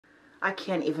I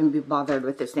can't even be bothered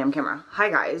with this damn camera.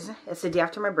 Hi guys, it's the day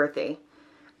after my birthday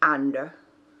and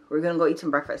we're gonna go eat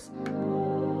some breakfast.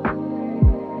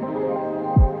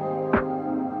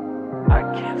 I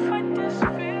can't fight this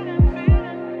feeling.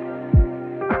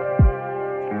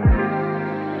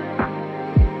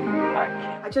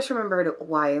 I just remembered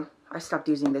why I stopped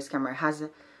using this camera. It has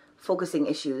focusing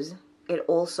issues. It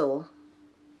also,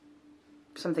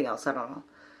 something else, I don't know.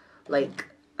 Like,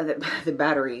 the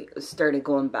battery started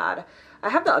going bad. I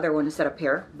have the other one set up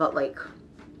here, but like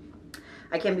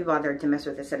I can't be bothered to mess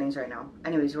with the settings right now.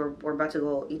 Anyways, we're about to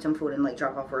go eat some food and like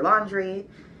drop off our laundry,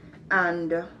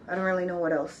 and I don't really know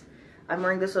what else. I'm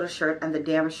wearing this little shirt and the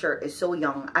damn shirt is so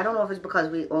young. I don't know if it's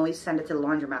because we always send it to the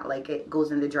laundromat, like it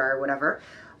goes in the dryer or whatever,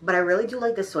 but I really do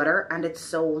like this sweater, and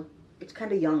it's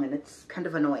kind of young and it's kind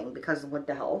of annoying because what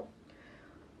the hell,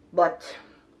 but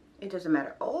it doesn't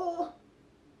matter. Oh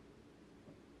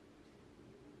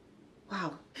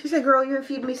wow. She said, girl, you haven't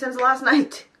feeding me since last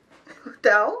night. What the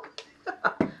hell?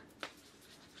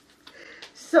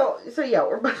 So yeah,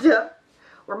 we're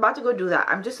about to go do that.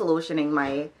 I'm just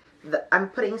lotioning I'm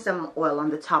putting some oil on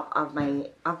the top of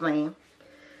my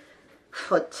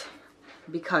foot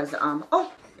because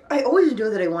oh, I always knew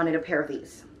that I wanted a pair of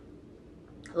these.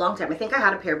 A long time. I think I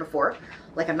had a pair before,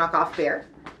 like a knockoff pair.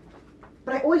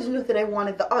 But I always knew that I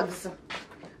wanted the Uggs.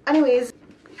 Anyways,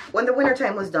 when the winter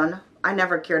time was done, I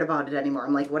never cared about it anymore.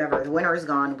 I'm like, whatever, the winter is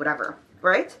gone, whatever,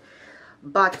 right?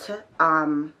 But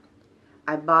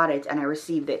I bought it and I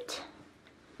received it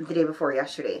the day before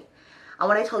yesterday. And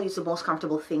when I tell you it's the most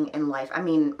comfortable thing in life, I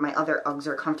mean, my other Uggs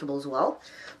are comfortable as well,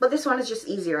 but this one is just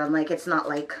easier, and like it's not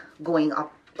like going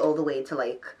up all the way to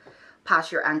like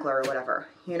past your ankle or whatever,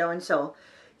 you know. And so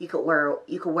you could wear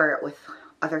it with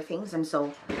other things, and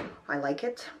so I like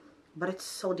it. But it's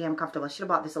so damn comfortable. I should have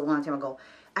bought this a long time ago.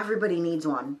 Everybody needs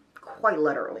one. Quite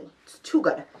literally. It's too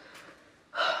good.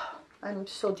 I'm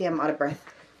so damn out of breath.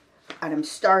 And I'm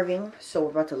starving, so we're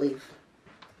about to leave.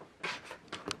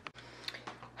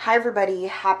 Hi everybody.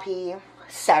 Happy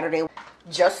Saturday.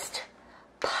 Just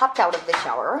popped out of the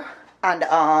shower and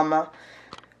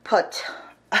put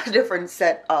a different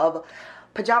set of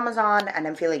pajamas on, and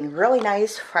I'm feeling really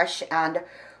nice, fresh, and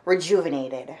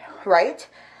rejuvenated, right?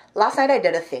 Last night I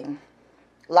did a thing.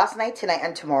 Last night, tonight,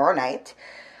 and tomorrow night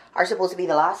are supposed to be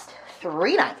the last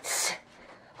 3 nights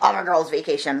of our girls'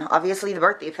 vacation. Obviously, the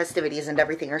birthday festivities and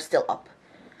everything are still up.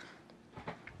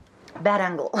 Bad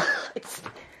angle. It's,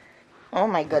 oh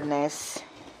my goodness.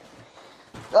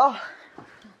 Oh,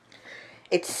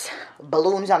 it's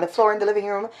balloons on the floor in the living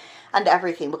room and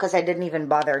everything because I didn't even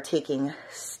bother taking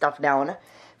stuff down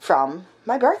from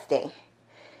my birthday.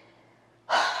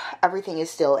 Everything is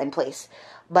still in place.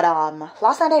 But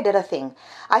last night I did a thing.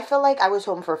 I feel like I was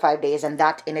home for 5 days, and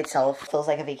that in itself feels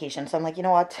like a vacation. So I'm like, you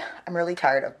know what? I'm really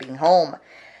tired of being home.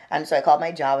 And so I called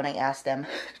my job and I asked them,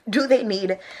 do they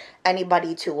need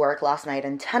anybody to work last night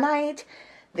and tonight?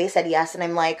 They said yes, and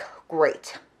I'm like,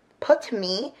 great. Put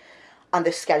me on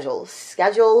the schedule.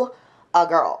 Schedule a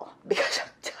girl, because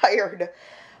I'm tired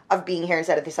of being here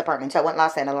inside of this apartment. So I went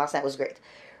last night, and last night was great.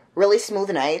 Really smooth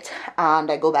night,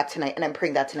 and I go back tonight, and I'm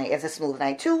praying that tonight is a smooth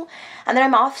night too. And then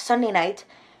I'm off Sunday night,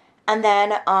 and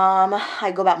then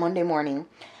I go back Monday morning.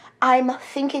 I'm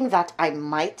thinking that I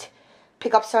might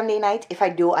pick up Sunday night. If I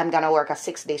do, I'm gonna work a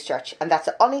 6-day stretch, and that's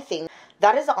the only thing.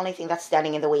 That is the only thing that's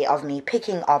standing in the way of me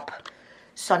picking up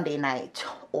Sunday night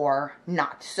or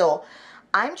not. So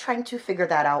I'm trying to figure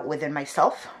that out within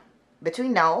myself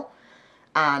between now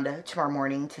and tomorrow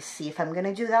morning to see if I'm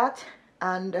gonna do that.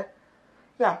 And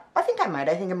yeah, I think I might.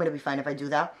 I think I'm going to be fine if I do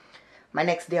that. My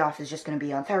next day off is just going to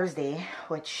be on Thursday,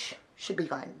 which should be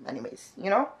fine anyways, you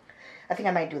know? I think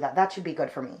I might do that. That should be good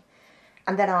for me.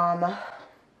 And then, oh,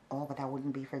 but that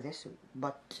wouldn't be for this week.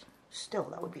 But still,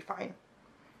 that would be fine.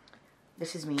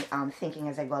 This is me thinking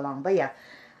as I go along. But yeah,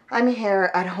 I'm here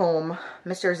at home.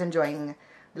 Mr. is enjoying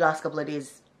the last couple of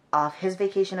days of his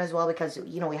vacation as well because,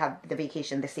 you know, we have the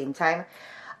vacation the same time.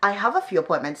 I have a few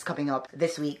appointments coming up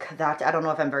this week that I don't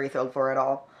know if I'm very thrilled for at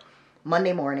all.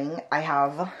 Monday morning, I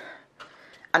have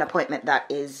an appointment that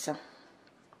is,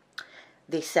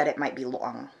 they said it might be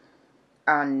long.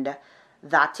 And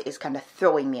that is kind of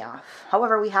throwing me off.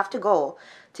 However, we have to go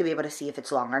to be able to see if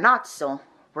it's long or not. So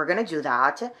we're going to do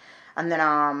that. And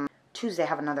then Tuesday, I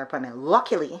have another appointment.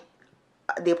 Luckily,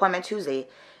 the appointment Tuesday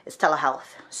is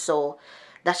telehealth. So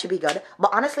that should be good.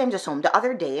 But honestly, I'm just home. The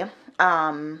other day,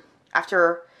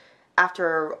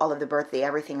 after all of the birthday,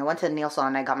 everything, I went to the nail salon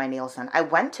and I got my nails done. I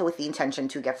went with the intention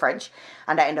to get French,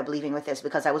 and I ended up leaving with this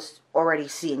because I was already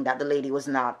seeing that the lady was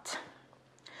not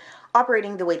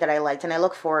operating the way that I liked. And I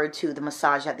look forward to the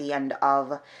massage at the end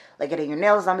of like getting your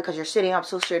nails done, because you're sitting up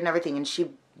so straight and everything. And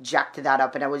she jacked that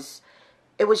up, and I was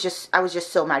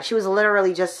just so mad. She was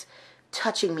literally just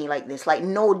touching me like this, like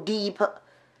no deep.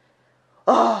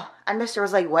 Oh, and Mr.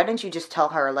 was like, why didn't you just tell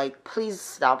her, like, please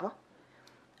stop?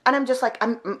 And I'm just like,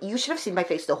 you should have seen my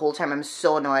face the whole time. I'm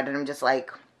so annoyed, and I'm just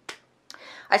like,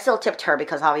 I still tipped her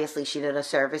because obviously she did a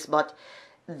service, but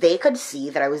they could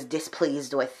see that I was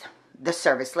displeased with the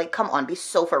service. Like, come on, be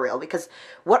so for real, because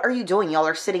what are you doing? Y'all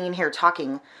are sitting in here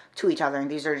talking to each other, and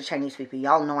these are the Chinese people.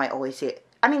 Y'all know I always say it.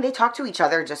 I mean, they talk to each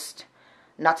other, just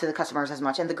not to the customers as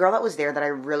much. And the girl that was there that I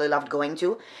really loved going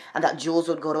to, and that Jules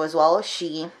would go to as well,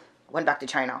 she went back to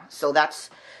China. So that's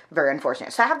very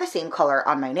unfortunate. So I have the same color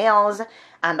on my nails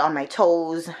and on my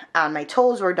toes. And my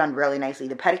toes were done really nicely.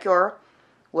 The pedicure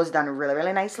was done really,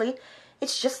 really nicely.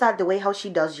 It's just that the way how she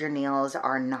does your nails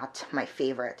are not my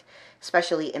favorite,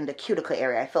 especially in the cuticle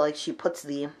area. I feel like she puts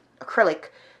the acrylic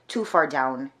too far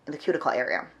down in the cuticle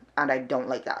area, and I don't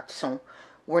like that. So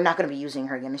we're not going to be using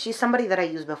her again. She's somebody that I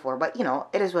used before, but you know,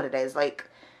 it is what it is. Like,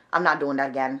 I'm not doing that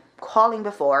again. Calling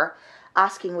before,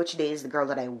 asking which days the girl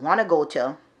that I want to go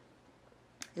to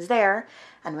is there,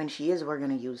 and when she is, we're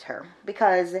going to use her.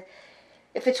 Because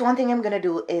if it's one thing I'm going to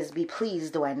do is be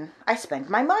pleased when I spend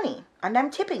my money, and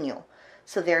I'm tipping you.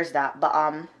 So there's that. But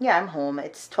yeah, I'm home.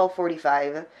 It's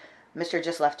 12:45. Mr.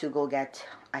 just left to go get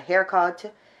a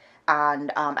haircut,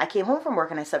 and I came home from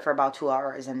work and I slept for about 2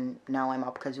 hours, and now I'm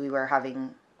up because we were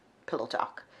having pillow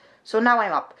talk. So now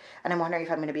I'm up, and I'm wondering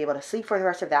if I'm going to be able to sleep for the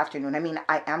rest of the afternoon. I mean,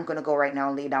 I am going to go right now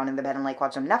and lay down in the bed and like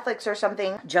watch some Netflix or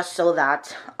something, just so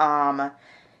that,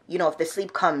 you know, if the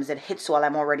sleep comes, it hits while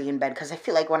I'm already in bed. Because I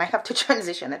feel like when I have to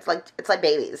transition, it's like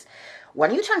babies.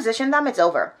 When you transition them, it's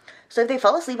over. So if they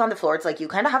fall asleep on the floor, it's like you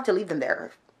kind of have to leave them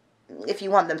there if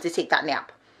you want them to take that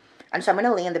nap. And so I'm going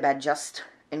to lay in the bed just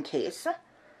in case.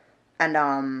 And,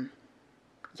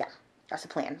 yeah, that's the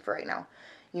plan for right now.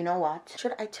 You know what?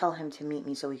 Should I tell him to meet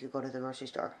me so we could go to the grocery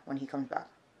store when he comes back?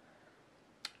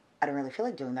 I don't really feel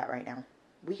like doing that right now.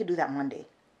 We could do that Monday.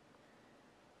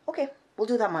 Okay, we'll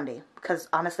do that Monday. Because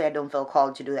honestly, I don't feel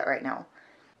called to do that right now.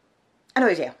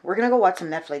 Anyways, yeah, we're going to go watch some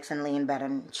Netflix and lay in bed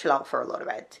and chill out for a little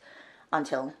bit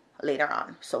until later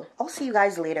on. So I'll see you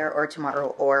guys later or tomorrow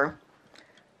or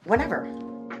whenever.